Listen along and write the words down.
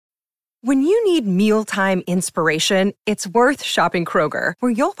When you need mealtime inspiration, it's worth shopping Kroger,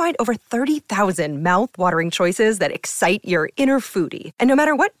 where you'll find over 30,000 mouth-watering choices that excite your inner foodie. And no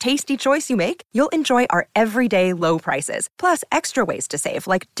matter what tasty choice you make, you'll enjoy our everyday low prices, plus extra ways to save,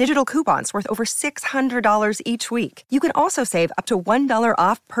 like digital coupons worth over $600 each week. You can also save up to $1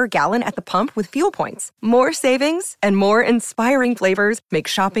 off per gallon at the pump with fuel points. More savings and more inspiring flavors make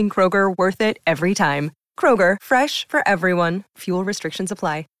shopping Kroger worth it every time. Kroger, fresh for everyone. Fuel restrictions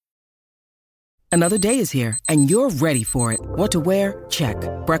apply. Another day is here, and you're ready for it. What to wear? Check.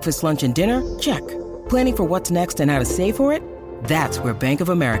 Breakfast, lunch, and dinner? Check. Planning for what's next and how to save for it? That's where Bank of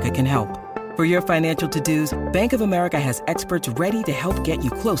America can help. For your financial to-dos, Bank of America has experts ready to help get you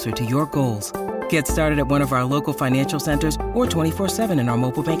closer to your goals. Get started at one of our local financial centers or 24/7 in our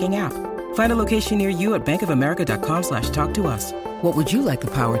mobile banking app. Find a location near you at bankofamerica.com/talktous. What would you like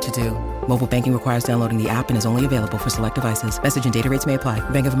the power to do? Mobile banking requires downloading the app and is only available for select devices. Message and data rates may apply.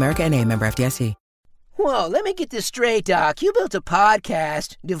 Bank of America NA, member FDIC. Whoa, let me get this straight, Doc. You built a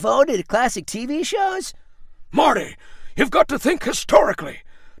podcast devoted to classic TV shows? Marty, you've got to think historically.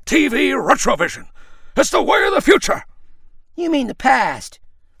 TV Retrovision. It's the way of the future. You mean the past?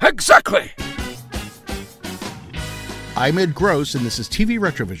 Exactly. I'm Ed Gross, and this is TV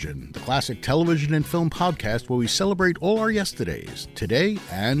Retrovision, the classic television and film podcast where we celebrate all our yesterdays, today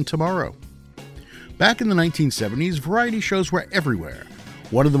and tomorrow. Back in the 1970s, variety shows were everywhere.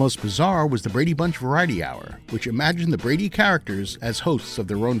 One of the most bizarre was the Brady Bunch Variety Hour, which imagined the Brady characters as hosts of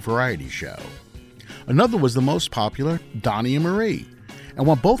their own variety show. Another was the most popular, Donnie and Marie. And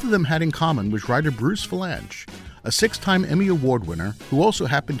what both of them had in common was writer Bruce Vilanch, a 6-time Emmy Award winner who also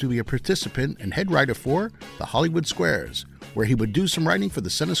happened to be a participant and head writer for The Hollywood Squares, where he would do some writing for the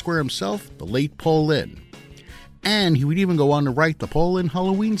Center Square himself, the late Paul Lynde. And he would even go on to write the Paul Lynde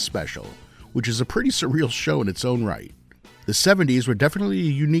Halloween Special, which is a pretty surreal show in its own right. The 70s were definitely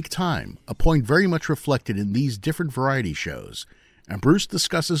a unique time, a point very much reflected in these different variety shows, and Bruce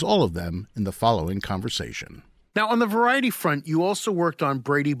discusses all of them in the following conversation. Now, on the variety front, you also worked on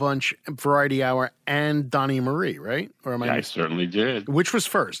Brady Bunch, Variety Hour, and Donnie and Marie, right? Or am I certainly did. Which was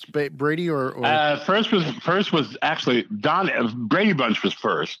first, Brady or? First was actually Donnie. Brady Bunch was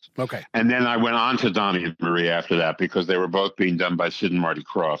first. Okay, and then I went on to Donnie and Marie after that because they were both being done by Sid and Marty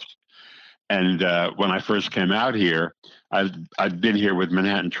Krofft. And when I first came out here, I'd been here with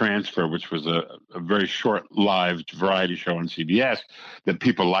Manhattan Transfer, which was a very short-lived variety show on CBS that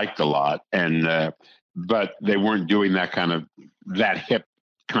people liked a lot, and but they weren't doing that hip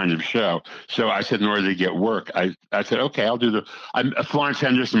kind of show. So I said, in order to get work, I said, okay, I'll do Florence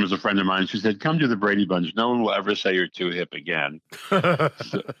Henderson was a friend of mine. She said, come do the Brady Bunch. No one will ever say you're too hip again.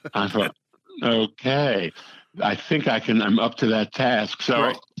 So I thought, okay, I think I'm up to that task. So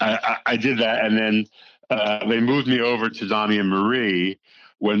right. I did that. And then they moved me over to Donnie and Marie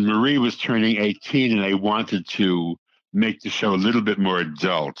when Marie was turning 18 and they wanted to make the show a little bit more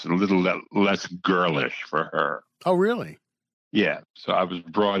adult and a little less girlish for her. Oh, really? Yeah. So I was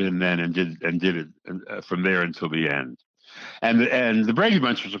brought in then and did it from there until the end. And the Brady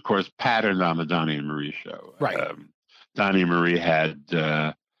Bunch was, of course, patterned on the Donnie and Marie show. Right. Donnie and Marie had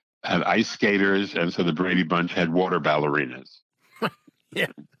ice skaters, and so the Brady Bunch had water ballerinas. Yeah.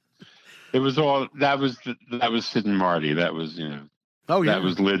 It was all that was Sid and Marty. That was Oh yeah. That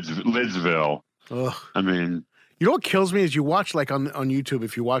was Lidsville. Ugh. I mean. You know what kills me is you watch, like on YouTube,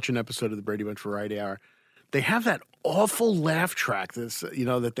 if you watch an episode of the Brady Bunch Variety Hour, they have that awful laugh track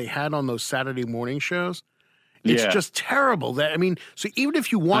that they had on those Saturday morning shows. It's just terrible. So even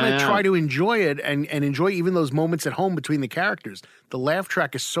if you want to try to enjoy it and enjoy even those moments at home between the characters, the laugh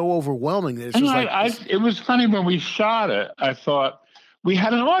track is so overwhelming that it's just it was funny when we shot it. I thought we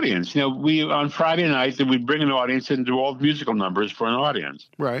had an audience. We on Friday nights we'd bring an audience and do all the musical numbers for an audience.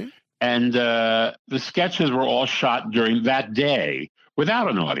 Right. And the sketches were all shot during that day without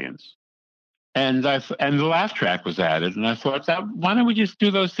an audience, and the laugh track was added. And I thought, why don't we just do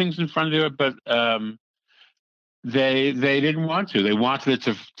those things in front of it? But they didn't want to. They wanted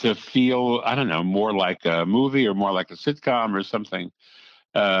it to feel, I don't know, more like a movie or more like a sitcom or something.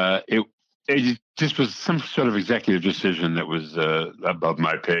 It just was some sort of executive decision that was above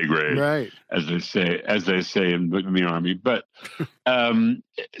my pay grade, right? As they say in the Army. But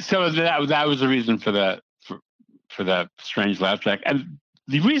so that was the reason for that strange laugh track. And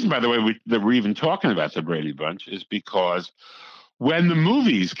the reason, by the way, that we're even talking about the Brady Bunch is because when the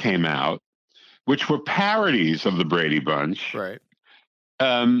movies came out, which were parodies of the Brady Bunch, right?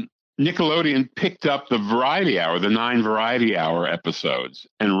 Nickelodeon picked up the Variety Hour, the 9 Variety Hour episodes,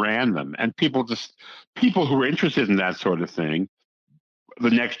 and ran them. And people who were interested in that sort of thing the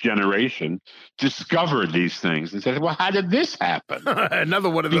next generation discovered these things and said, well, how did this happen? Another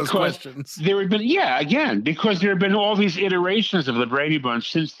one of those questions. There had been, because there had been all these iterations of the Brady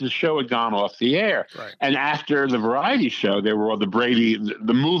Bunch since the show had gone off the air. Right. And after the variety show, there were all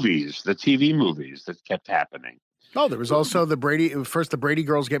the movies, the TV movies that kept happening. Oh, there was also the Brady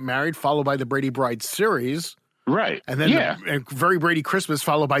Girls Get Married, followed by the Brady Bride series. Right. And then Very Brady Christmas,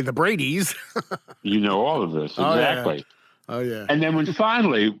 followed by the Bradys. You know all of this. Exactly. Oh, yeah. And then when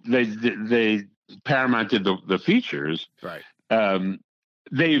finally Paramount did the features, right? They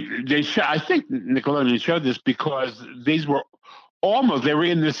I think Nickelodeon showed this because these were they were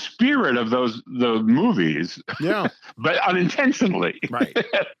in the spirit of the movies, but unintentionally, right?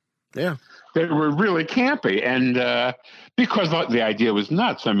 Yeah, they were really campy, and because the idea was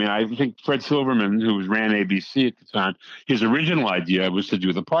nuts. I mean, I think Fred Silverman, who ran ABC at the time, his original idea was to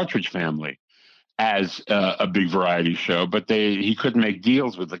do the Partridge Family as a big variety show, but he couldn't make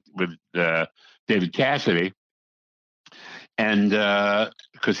deals with David Cassidy, and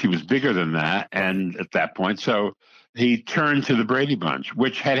because he was bigger than that, and at that point, so he turned to the Brady Bunch,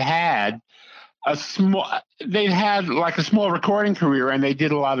 which had a small recording career, and they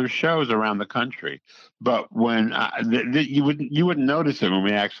did a lot of shows around the country. But when you wouldn't notice it when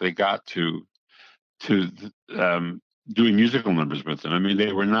we actually got to doing musical numbers with them. I mean,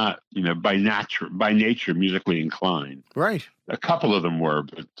 they were not, by nature musically inclined. Right. A couple of them were,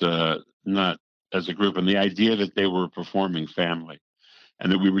 but not as a group. And the idea that they were performing family,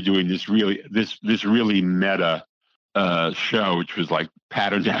 and that we were doing this really meta show, which was like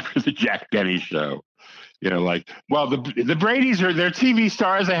patterned after the Jack Benny show. The Bradys are their TV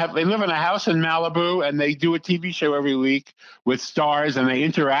stars. They live in a house in Malibu, and they do a TV show every week with stars, and they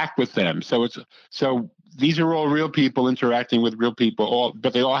interact with them. So these are all real people interacting with real people,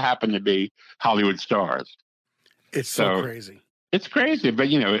 but they all happen to be Hollywood stars. It's so crazy. It's crazy, but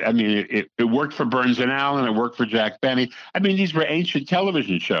it worked for Burns and Allen. It worked for Jack Benny. I mean, these were ancient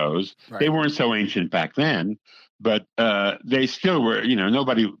television shows. Right. They weren't so ancient back then, but they still were.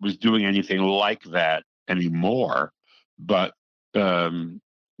 Nobody was doing anything like that anymore. But we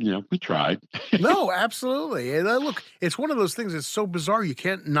tried. No, absolutely. And look, it's one of those things that's so bizarre you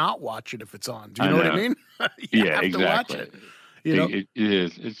can't not watch it if it's on. Do you know what I mean? You have exactly. to watch it. It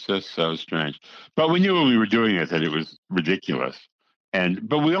is. It's just so strange. But we knew when we were doing it that it was ridiculous.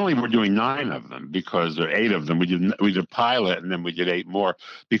 But we only were doing 9 of them or 8 of them. We did a pilot, and then we did 8 more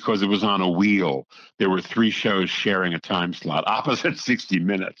because it was on a wheel. There were 3 shows sharing a time slot opposite 60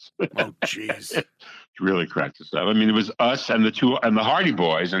 Minutes. Oh, jeez. It really cracked us up. I mean, it was us and the Hardy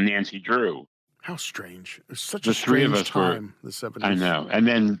Boys and Nancy Drew. How strange. It was such a strange time, the 70s. I know. And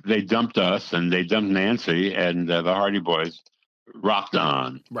then they dumped us, and they dumped Nancy, and the Hardy Boys rocked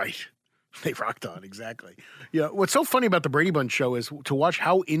on. Right. They rocked on, exactly. Yeah. What's so funny about the Brady Bunch show is to watch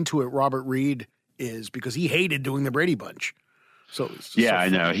how into it Robert Reed is, because he hated doing the Brady Bunch. So I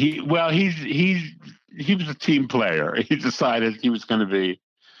know. He was a team player. He decided he was going to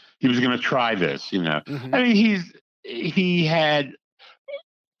try this. Mm-hmm. I mean, he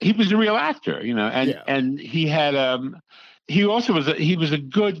was a real actor. And he had he also was a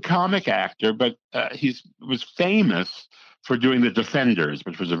good comic actor, but he was famous for doing The Defenders,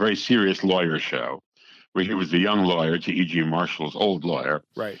 which was a very serious lawyer show, where he was the young lawyer to E.G. Marshall's old lawyer.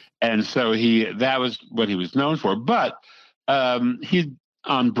 Right. And so that was what he was known for. But on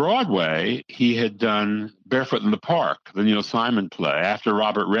Broadway, he had done Barefoot in the Park, the Neil Simon play. After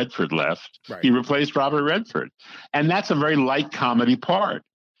Robert Redford left, He replaced Robert Redford. And that's a very light comedy part.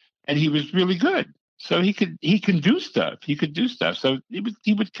 And he was really good. So he can do stuff. He could do stuff. So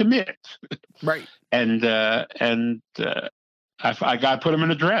he would commit. Right. And I got put him in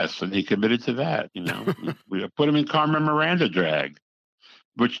a dress, and he committed to that. We put him in Carmen Miranda drag,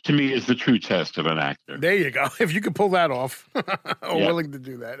 which to me is the true test of an actor. There you go. If you could pull that off, willing to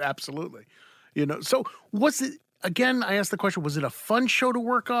do that, absolutely. So was it? Again, I asked the question: was it a fun show to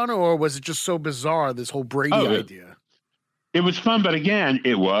work on, or was it just so bizarre? This whole Brady idea. It was fun, but again,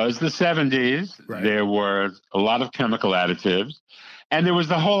 it was the 70s. Right. There were a lot of chemical additives. And there was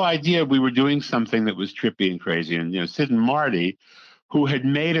the whole idea we were doing something that was trippy and crazy. And, Sid and Marty, who had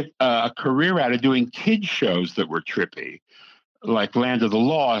made a career out of doing kids shows that were trippy, like Land of the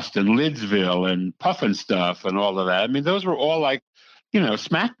Lost and Lidsville and Puffin Stuff and all of that. I mean, those were all like,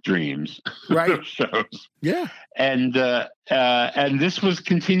 smack dreams. Right. shows. Yeah. And this was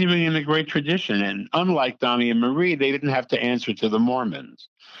continuing in a great tradition. And unlike Donnie and Marie, they didn't have to answer to the Mormons.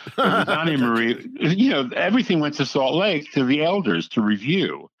 Donnie and Marie, everything went to Salt Lake to the elders to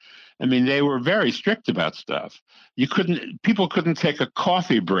review. I mean, they were very strict about stuff. People couldn't take a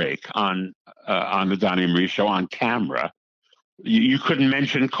coffee break on the Donnie and Marie show on camera. You couldn't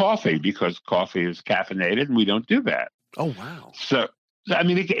mention coffee because coffee is caffeinated, and we don't do that. Oh, wow. So, I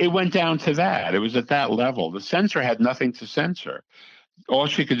mean, it went down to that. It was at that level. The censor had nothing to censor. All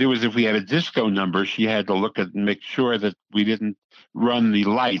she could do was if we had a disco number, she had to look at and make sure that we didn't run the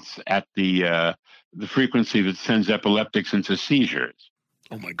lights at the frequency that sends epileptics into seizures.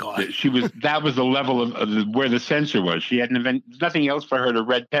 Oh my God! That was the level of where the censor was. She had nothing else for her to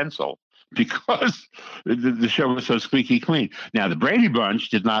red pencil because the show was so squeaky clean. Now the Brady Bunch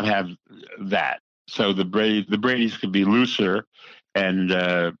did not have that, so the Bradys could be looser and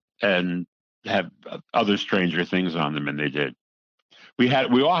have other stranger things on them, and they did. We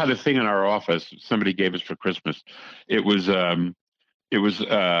all had a thing in our office. Somebody gave us for Christmas. It was a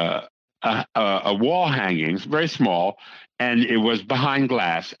wall hangings, very small, and it was behind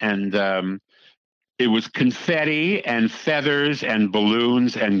glass, and it was confetti and feathers and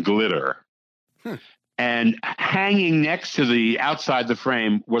balloons and glitter. And hanging next to the outside the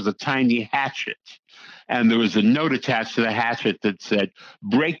frame was a tiny hatchet. And there was a note attached to the hatchet that said,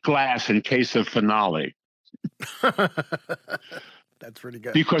 "Break glass in case of finale." That's pretty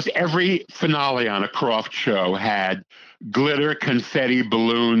good. Because every finale on a Croft show had glitter, confetti,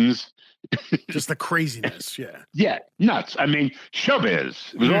 balloons. Just the craziness, yeah. Yeah, nuts. I mean,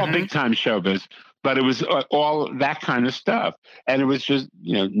 showbiz. It was all big-time showbiz, but it was all that kind of stuff. And it was just,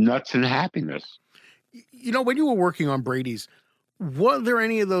 nuts and happiness. When you were working on Brady's, were there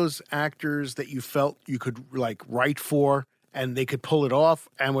any of those actors that you felt you could, write for and they could pull it off?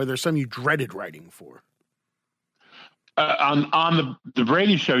 And were there some you dreaded writing for? On the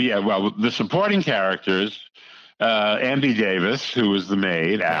Brady show, yeah. Well, the supporting characters, Ambi Davis, who was the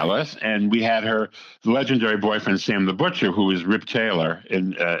maid, Alice, and we had her legendary boyfriend Sam the Butcher, who was Rip Taylor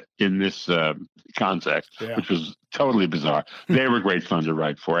in this context, which was totally bizarre. They were great fun to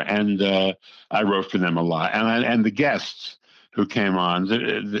write for, and I wrote for them a lot. And the guests who came on,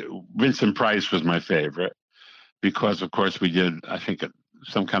 Vincent Price was my favorite because, of course, we did, I think,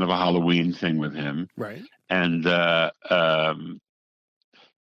 some kind of a Halloween thing with him, right? And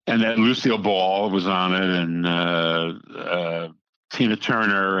then Lucille Ball was on it, and Tina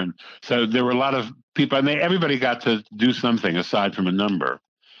Turner, and so there were a lot of people. I mean, everybody got to do something aside from a number.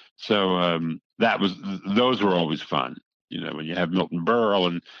 So those were always fun. When you have Milton Berle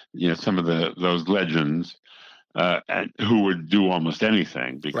and some of those legends, and who would do almost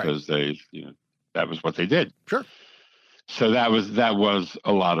anything because they that was what they did. Sure. So that was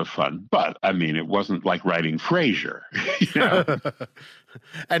a lot of fun, but I mean, it wasn't like writing Frasier.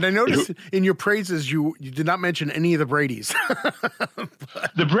 And I noticed in your praises, you did not mention any of the Bradys.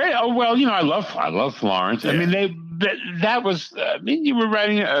 The Brady. Oh well, I love Florence. Yeah. I mean, that was. I mean, you were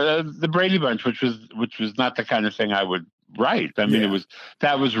writing the Brady Bunch, which was not the kind of thing I would write. I mean,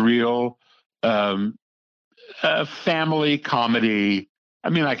 that was real family comedy. I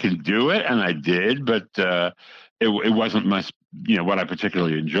mean, I can do it, and I did, but. It wasn't much, what I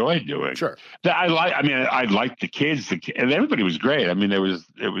particularly enjoyed doing. Sure. I liked the kids, and everybody was great. I mean, it was,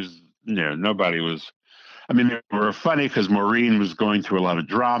 nobody was. I mean, they were funny because Maureen was going through a lot of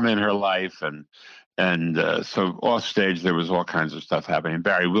drama in her life, and so off stage there was all kinds of stuff happening.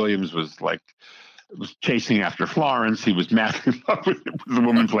 Barry Williams was chasing after Florence. He was madly in love with the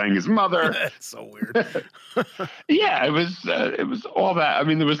woman playing his mother. That's so weird. Yeah, it was all that. I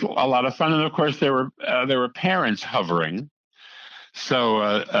mean, there was a lot of fun, and of course there were parents hovering,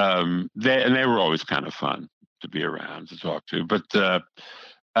 so they were always kind of fun to be around to talk to. But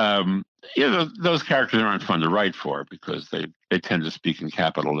those characters aren't fun to write for because they tend to speak in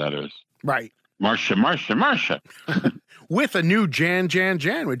capital letters. Right. Marcia. With a new Jan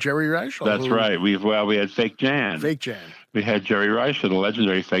with Jerry Reichel. That's right. We had Fake Jan. We had Jerry Reichel, the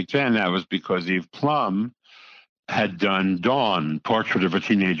legendary Fake Jan. That was because Eve Plum had done Dawn, Portrait of a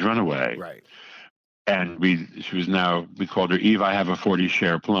Teenage Runaway. Right. And we called her Eve, I Have a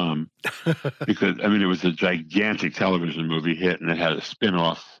 40-Share Plum. Because, I mean, it was a gigantic television movie hit, and it had a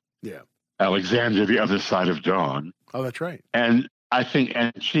spin-off. Yeah. Alexander, the Other Side of Dawn. Oh, that's right. And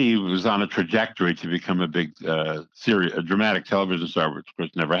she was on a trajectory to become a big a dramatic television star, which of course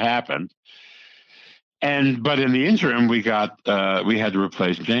never happened. But in the interim, we had to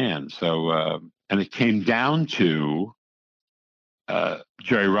replace Jan. So and it came down to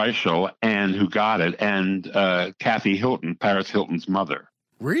Jerry Reichel and who got it, and Kathy Hilton, Paris Hilton's mother.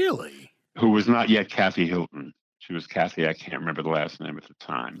 Really? Who was not yet Kathy Hilton. She was Kathy. I can't remember the last name at the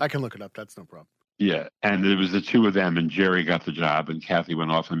time. I can look it up. That's no problem. Yeah, and it was the two of them, and Jerry got the job, and Kathy went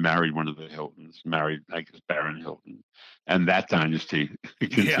off and married one of the Hiltons, I guess, Baron Hilton, and that dynasty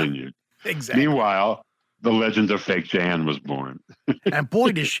continued. Yeah, exactly. Meanwhile, the legend of Fake Jan was born. And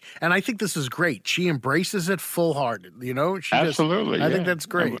boy, and I think this is great. She embraces it full-hearted, Absolutely. I think that's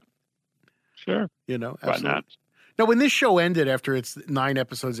great. Sure. Absolutely. Why not? Now, when this show ended after its 9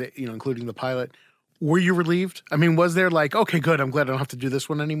 episodes, including the pilot, were you relieved? I mean, was there like, okay, good, I'm glad I don't have to do this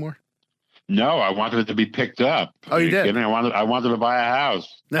one anymore? No, I wanted it to be picked up. Oh, you did? Kidding? I wanted to buy a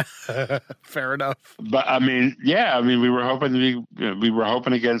house. Fair enough. But we were hoping we were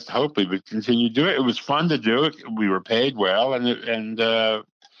hoping against hope we would continue to do it. It was fun to do it. We were paid well, I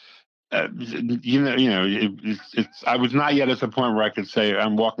was not yet at the point where I could say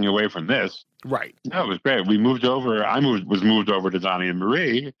I'm walking away from this. Right. No, it was great. We moved over. Was moved over to Donnie and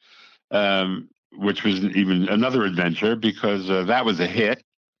Marie, which was even another adventure because that was a hit,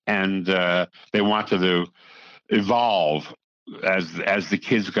 and they wanted to evolve as the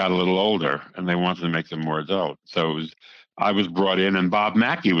kids got a little older, and they wanted to make them more adult. So I was brought in, and Bob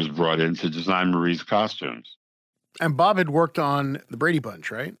Mackey was brought in to design Marie's costumes. And Bob had worked on the Brady Bunch,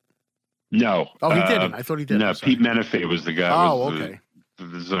 right? No. Oh, he didn't. I thought he did. No, Pete Menefee was the guy. Oh, okay. The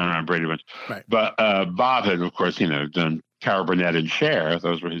designer on Brady Bunch. Right. But Bob had, of course, done Carol Burnett and Cher.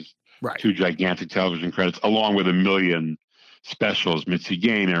 Those were his two gigantic television credits, along with a million specials, Mitzi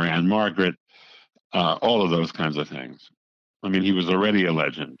Gaynor, Anne Margaret, all of those kinds of things. I mean, he was already a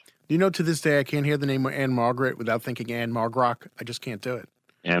legend. To this day, I can't hear the name of Anne Margaret without thinking Anne Margrock. I just can't do it.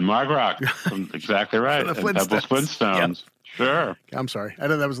 Anne Margrock. Exactly right. The Flintstones. Pebble Flintstones. Yep. Sure. I'm sorry. I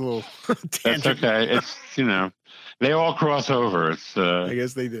know that was a little tangent. That's okay. It's, they all cross over. It's I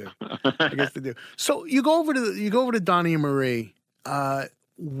guess they do. So you go over to Donnie and Marie. First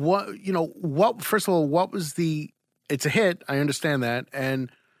of all, what was it's a hit. I understand that. And,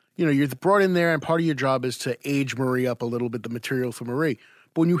 you're brought in there and part of your job is to age Marie up a little bit, the material for Marie.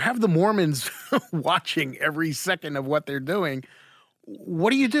 But when you have the Mormons watching every second of what they're doing,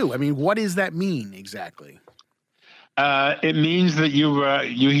 what do you do? I mean, what does that mean exactly? It means that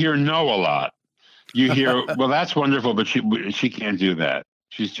you hear no a lot. You hear, well, that's wonderful, but she can't do that.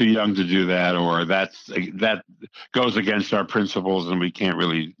 She's too young to do that, or that goes against our principles, and we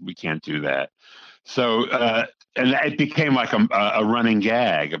can't do that. So, and it became like a running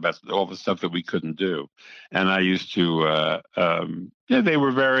gag about all the stuff that we couldn't do. And I used to, the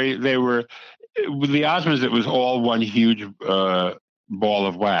Osmonds, it was all one huge ball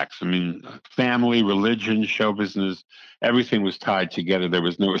of wax. I mean, family, religion, show business, everything was tied together. There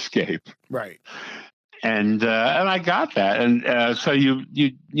was no escape. Right. And I got that. And so you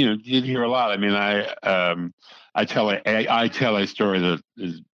hear a lot. I mean, I tell a story that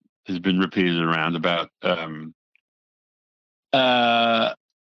has been repeated around about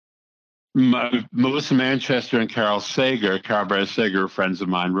Melissa Manchester and Carol Bayer Sager, friends of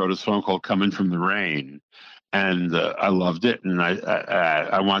mine, wrote a song called "Coming from the Rain." And I loved it, and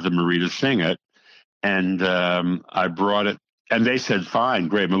I wanted Marie to sing it, and I brought it, and they said, "Fine,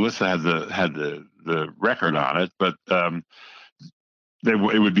 great." Melissa had the record on it, but it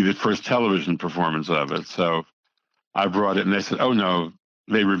would be the first television performance of it. So I brought it, and they said, "Oh no."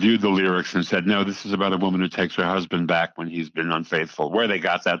 They reviewed the lyrics and said, "No, this is about a woman who takes her husband back when he's been unfaithful." Where they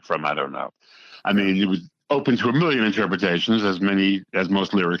got that from, I don't know. I mean, it was open to a million interpretations, as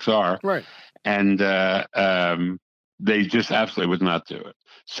most lyrics are. Right. And they just absolutely would not do it.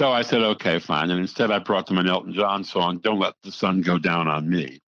 So I said, okay, fine. And instead I brought them an Elton John song, "Don't Let the Sun Go Down on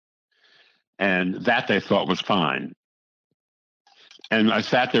Me." And that they thought was fine. And I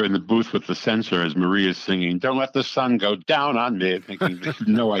sat there in the booth with the censor as Marie is singing, "Don't let the sun go down on me," thinking they have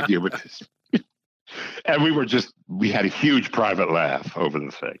no idea what this is. And we had a huge private laugh over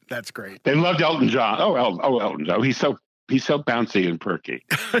the thing. That's great. They loved Elton John. Elton John. He's so bouncy and perky.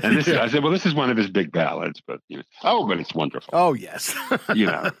 And this, I said, well, this is one of his big ballads, but but it's wonderful. Oh yes.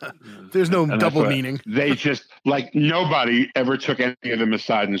 There's no double meaning. They just nobody ever took any of them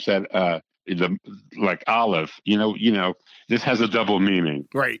aside and said, like Olive, this has a double meaning.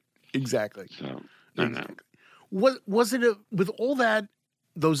 Right. Exactly. So exactly. Was it with all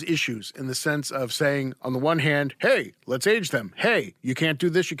those issues in the sense of saying, on the one hand, hey, let's age them. Hey, you can't do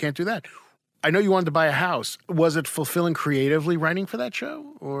this, you can't do that. I know you wanted to buy a house. Was it fulfilling creatively writing for that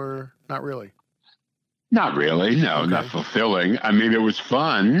show, or not really? Not really. No, okay. Not fulfilling. I mean, it was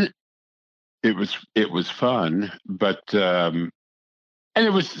fun. It was fun, but and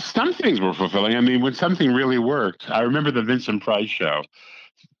it was, some things were fulfilling. I mean, when something really worked, I remember the Vincent Price show,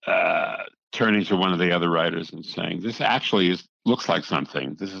 turning to one of the other writers and saying, "This actually looks like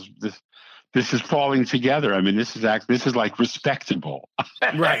something. This is falling together. I mean, this is like respectable."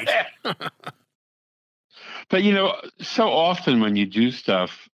 Right. But so often when you do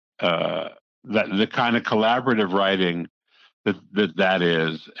stuff, that the kind of collaborative writing that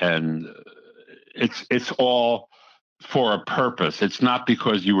is, and it's all for a purpose. It's not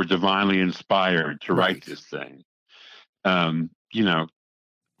because you were divinely inspired to write this thing.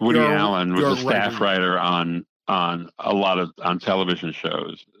 Woody Allen was a staff writer on television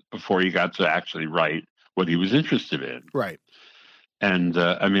shows before he got to actually write what he was interested in. Right. And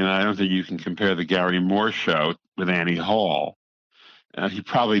I don't think you can compare the Gary Moore show with Annie Hall. He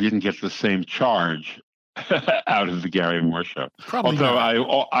probably didn't get the same charge out of the Gary Moore show. Probably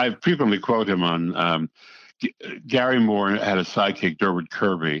Although I frequently quote him on Gary Moore had a sidekick, Durward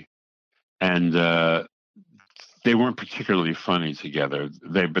Kirby, and they weren't particularly funny together.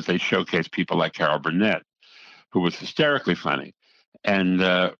 But they showcased people like Carol Burnett, who was hysterically funny. And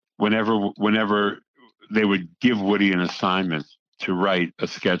whenever they would give Woody an assignment to write a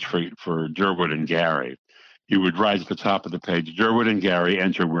sketch for Durward and Gary, he would write at the top of the page, Durward and Gary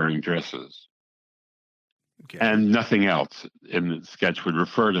enter wearing dresses. Okay. And nothing else in the sketch would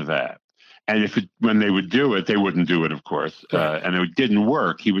refer to that. And when they would do it, they wouldn't do it, of course. Right. And it didn't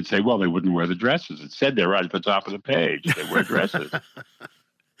work. He would say, well, they wouldn't wear the dresses. It said there right at the top of the page. They wear dresses.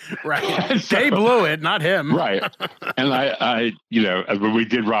 Right. So, they blew it, not him. Right. And I when we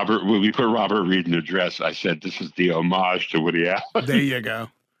put Robert Reed in a dress, I said, this is the homage to Woody Allen. There you go.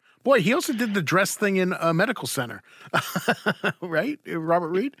 Boy, he also did the dress thing in a medical center. Right? Robert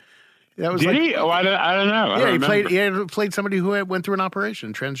Reed? That was Did he? Oh, I don't know. Yeah, he played somebody who went through an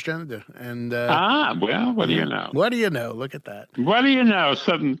operation, transgender. And well, what do you know? What do you know? Look at that. What do you know?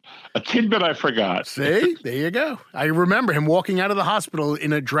 A tidbit I forgot. See? There you go. I remember him walking out of the hospital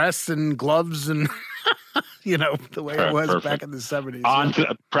in a dress and gloves and, the way it was perfect. Back in the 70s.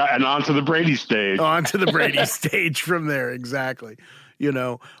 Onto the Brady stage. Onto the Brady stage from there, exactly.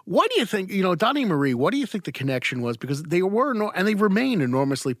 What do you think, Donnie and Marie, what do you think the connection was? Because they were, and they remain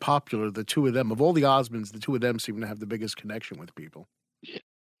enormously popular, the two of them. Of all the Osmonds, the two of them seem to have the biggest connection with people.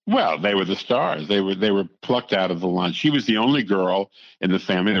 Well, they were the stars. They were plucked out of the lunch. She was the only girl in the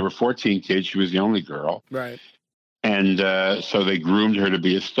family. There were 14 kids. She was the only girl. Right. And so they groomed her to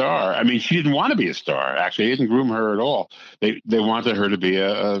be a star. I mean, she didn't want to be a star. Actually, they didn't groom her at all. They wanted her to be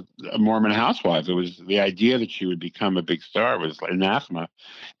a Mormon housewife. It was the idea that she would become a big star was anathema,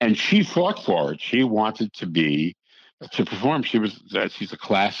 and she fought for it. She wanted to perform. She's a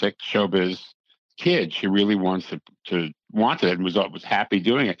classic showbiz kid. She really wanted it and was happy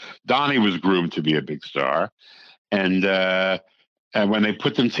doing it. Donnie was groomed to be a big star, and when they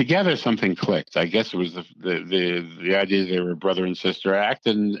put them together, something clicked. I guess it was the idea they were a brother and sister act,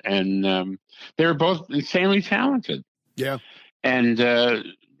 and they were both insanely talented. Yeah, and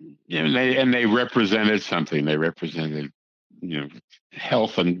they represented something. They represented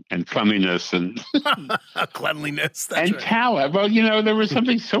health and cleanliness and cleanliness and right. Talent. Well, there was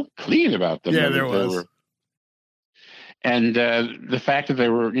something so clean about them. Yeah, there was. And the fact that they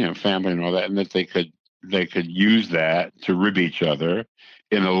were family and all that, and that they could use that to rib each other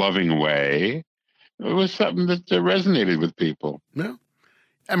in a loving way. It was something that resonated with people. Yeah.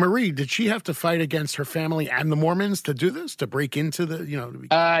 And Marie, did she have to fight against her family and the Mormons to do this, to break into the,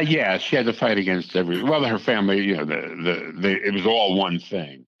 Yeah, she had to fight against her family, it was all one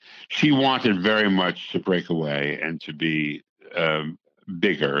thing. She wanted very much to break away and to be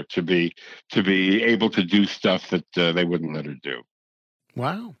bigger, to be able to do stuff that they wouldn't let her do.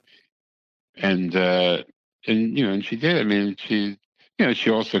 Wow. And she did. I mean, she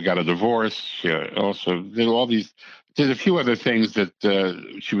also got a divorce. She also did a few other things that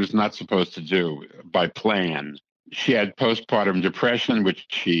she was not supposed to do by plan. She had postpartum depression, which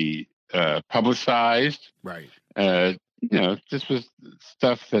she publicized. Right. This was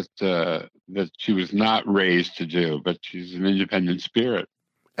stuff that she was not raised to do, but she's an independent spirit.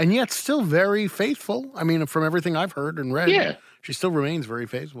 And yet still very faithful. I mean, from everything I've heard and read, she still remains very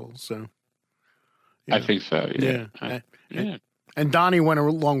faithful. So. I think so. Yeah. And Donnie went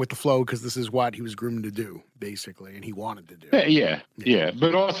along with the flow because this is what he was groomed to do, basically, and he wanted to do. Yeah.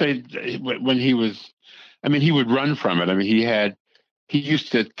 But also, when he would run from it. I mean, he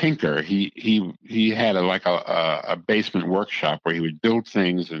used to tinker. He had a basement workshop where he would build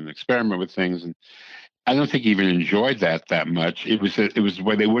things and experiment with things, and I don't think he even enjoyed that much. It was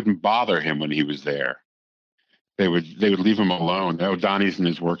where they wouldn't bother him when he was there. They would leave him alone. Oh, Donnie's in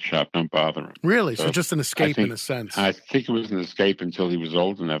his workshop. Don't bother him. Really? So just an escape in a sense. I think it was an escape until he was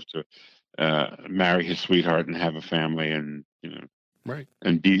old enough to marry his sweetheart and have a family, and right,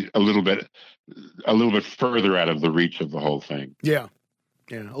 and be a little bit further out of the reach of the whole thing. Yeah.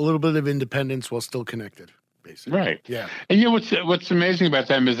 A little bit of independence while still connected, basically. Right. Yeah. And what's amazing about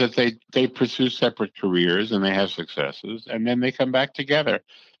them is that they pursue separate careers and they have successes, and then they come back together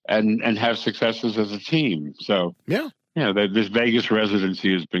and have successes as a team. So yeah, this Vegas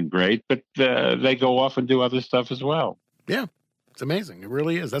residency has been great, but they go off and do other stuff as well. Yeah. It's amazing. It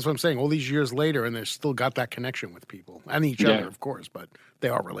really is. That's what I'm saying. All these years later, and they've still got that connection with people and each other, of course, but they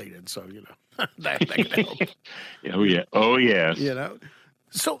are related. So, that can help. Oh, yeah. Oh, yes.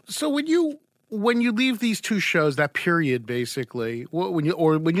 So when you leave these two shows, that period, basically, when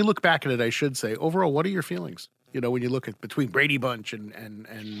you look back at it, I should say, overall, what are your feelings? When you look at between Brady Bunch and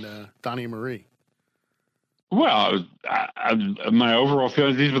Donnie and Marie. Well, my overall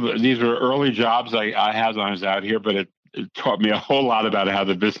feelings, these were early jobs I had when I was out here, but it taught me a whole lot about how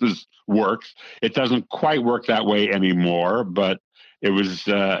the business works. It doesn't quite work that way anymore, but it was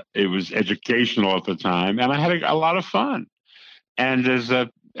educational at the time, and I had a lot of fun. And as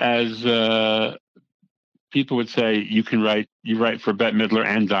people would say, you write for Bette Midler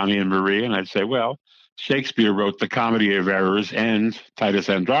and Donnie and Marie, and I'd say, well, Shakespeare wrote The Comedy of Errors and Titus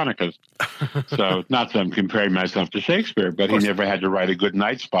Andronicus. So not that I'm comparing myself to Shakespeare, but he never had to write a good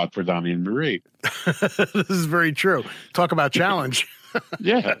night spot for Donnie and Marie. This is very true. Talk about challenge.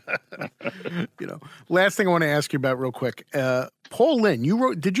 Yeah. Last thing I want to ask you about real quick. Paul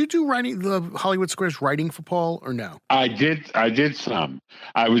Lynde, did you do the Hollywood Squares writing for Paul or no? I did some.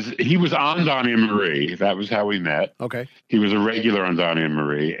 He was on Donnie and Marie. That was how we met. Okay. He was a regular on Donnie and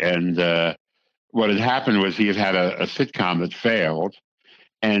Marie. And what had happened was he had a sitcom that failed,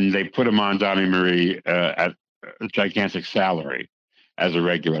 and they put him on Donnie and Marie at a gigantic salary as a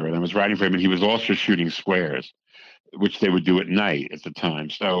regular. And I was writing for him, and he was also shooting Squares, which they would do at night at the time.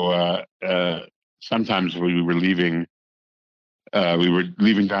 So sometimes we were leaving Donnie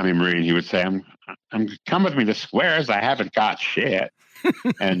and Marie, and he would say, "I'm come with me to Squares. I haven't got shit,"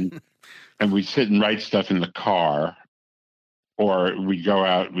 and we'd sit and write stuff in the car, or we'd go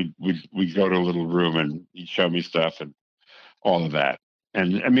out. We'd go to a little room, and he'd show me stuff and all of that.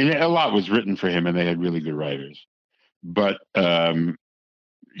 And I mean, a lot was written for him, and they had really good writers. But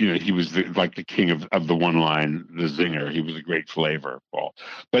he was like the king of the one line, the zinger. He was a great flavor, Paul.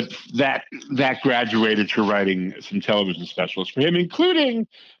 But that graduated to writing some television specials for him, including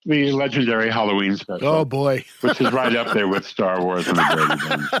the legendary Halloween special. Oh boy, which is right up there with Star Wars and the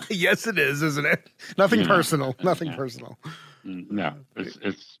Brady Bunch. Yes, it is, isn't it? Nothing personal. Nothing personal. No,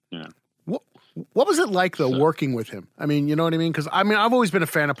 it's. What was it like, though, working with him? I mean, you know what I mean? Because, I've always been a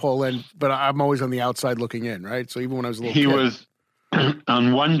fan of Paul Lynde, but I'm always on the outside looking in, right? So even when I was a little kid. He was,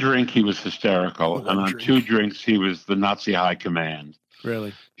 on one drink, he was hysterical. And on two drinks, he was the Nazi high command.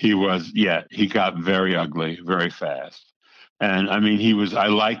 Really? He was, he got very ugly very fast. And, I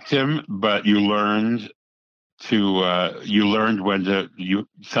liked him, but you learned when you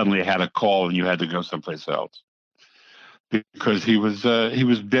suddenly had a call and you had to go someplace else. Because he was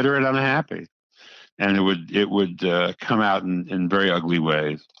bitter and unhappy, and it would come out in very ugly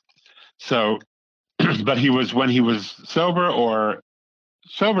ways. So, but when he was sober,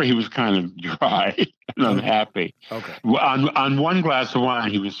 he was kind of dry and unhappy. Okay. On one glass of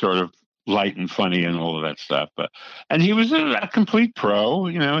wine, he was sort of light and funny and all of that stuff. And he was a complete pro.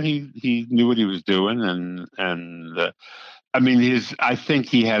 He knew what he was doing, and I think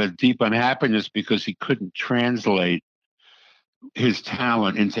he had a deep unhappiness because he couldn't translate his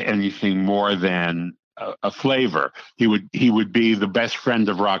talent into anything more than a flavor. He would be the best friend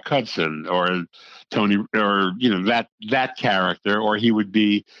of Rock Hudson or Tony, or that character, or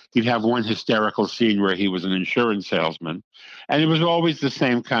he'd have one hysterical scene where he was an insurance salesman, and it was always the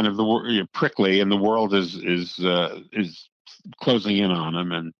same kind of prickly, and the world is closing in on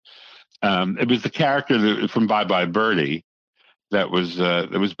him, and it was the character from Bye Bye Birdie. That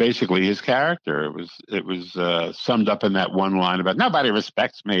was basically his character. It was summed up in that one line about nobody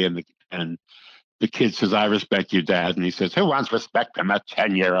respects me, and the kid says, "I respect you, Dad," and he says, "Who wants respect? I'm a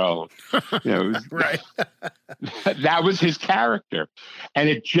 10-year-old." Right. That was his character, and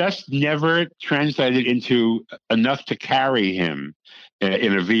it just never translated into enough to carry him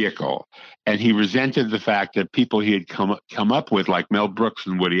in a vehicle. And he resented the fact that people he had come up with, like Mel Brooks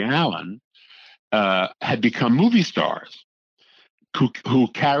and Woody Allen, had become movie stars. Who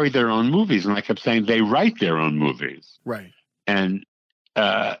carried their own movies, and I kept saying they write their own movies, right? And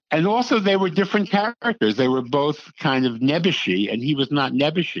also they were different characters. They were both kind of nebbishy, and he was not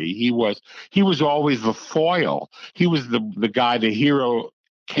nebbishy. He was always the foil. He was the guy the hero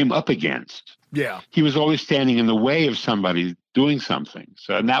came up against. Yeah, he was always standing in the way of somebody doing something.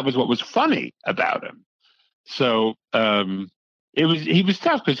 So, and that was what was funny about him. So he was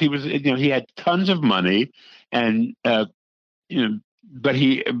tough because he had tons of money, and but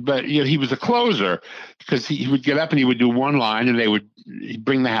he was a closer because he would get up and he would do one line, and he'd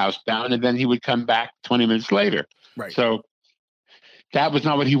bring the house down, and then he would come back 20 minutes later. Right. So that was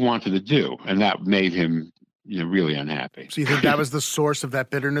not what he wanted to do, and that made him really unhappy. So you think that was the source of that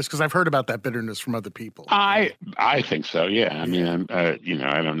bitterness? Because I've heard about that bitterness from other people. I think so. Yeah. I mean, I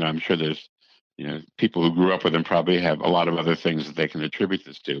don't know. I'm sure there's, people who grew up with him probably have a lot of other things that they can attribute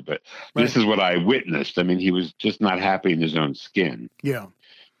this to. But This is what I witnessed. I mean, he was just not happy in his own skin. Yeah.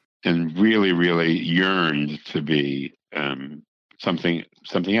 And really, really yearned to be something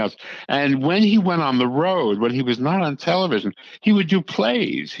else. And when he went on the road, when he was not on television, he would do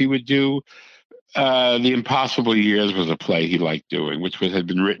plays. He would do The Impossible Years was a play he liked doing, which had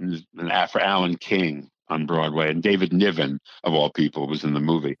been written for Alan King on Broadway, and David Niven, of all people, was in the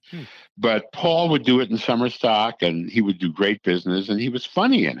movie. But Paul would do it in summer stock, and he would do great business, and he was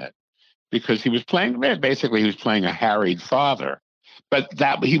funny in it because he was playing a harried father. But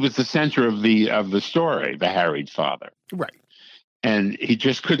that he was the center of the story, the harried father. Right. And he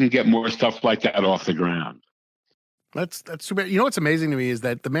just couldn't get more stuff like that off the ground. That's too bad. You know what's amazing to me is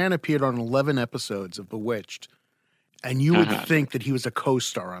that the man appeared on 11 episodes of Bewitched, and you would think that he was a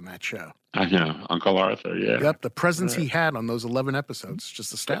co-star on that show. I know, Uncle Arthur. Yeah. Yep, the presence he had on those 11 episodes is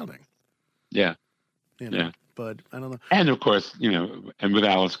just astounding. Yeah. Yeah. But I don't know. And of course, and with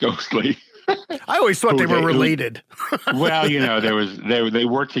Alice Ghostley. I always thought they were related. Well, they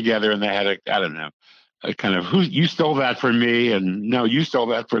worked together, and they had a kind of you stole that from me, and no, you stole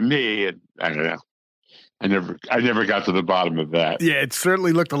that from me, and I don't know. I never got to the bottom of that. Yeah, it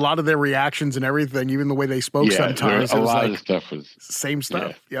certainly looked a lot of their reactions and everything, even the way they spoke sometimes. A lot of stuff was same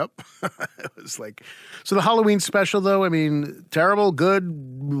stuff. Yeah. Yep. It was like, so the Halloween special though, I mean, terrible, good,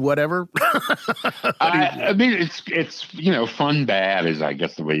 whatever. I mean, it's fun bad is I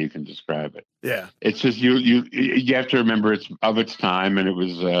guess the way you can describe it. Yeah. It's just you have to remember it's of its time, and it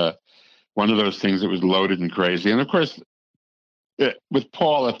was one of those things that was loaded and crazy, and of course. With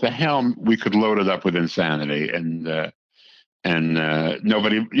Paul at the helm, we could load it up with insanity, and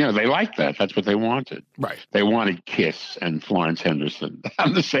nobody, they liked that. That's what they wanted. Right. They wanted Kiss and Florence Henderson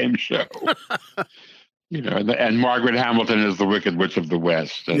on the same show. And Margaret Hamilton is the Wicked Witch of the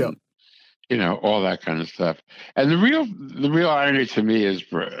West, and all that kind of stuff. And the real irony to me is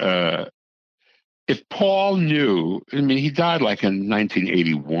if Paul knew. I mean, he died like in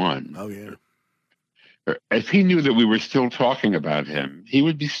 1981. Oh yeah. If he knew that we were still talking about him, he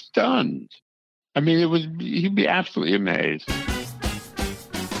would be stunned. I mean, he'd be absolutely amazed.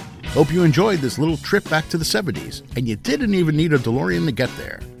 Hope you enjoyed this little trip back to the 70s, and you didn't even need a DeLorean to get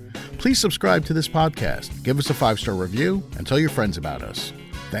there. Please subscribe to this podcast, give us a 5-star review, and tell your friends about us.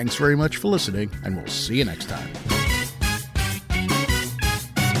 Thanks very much for listening, and we'll see you next time.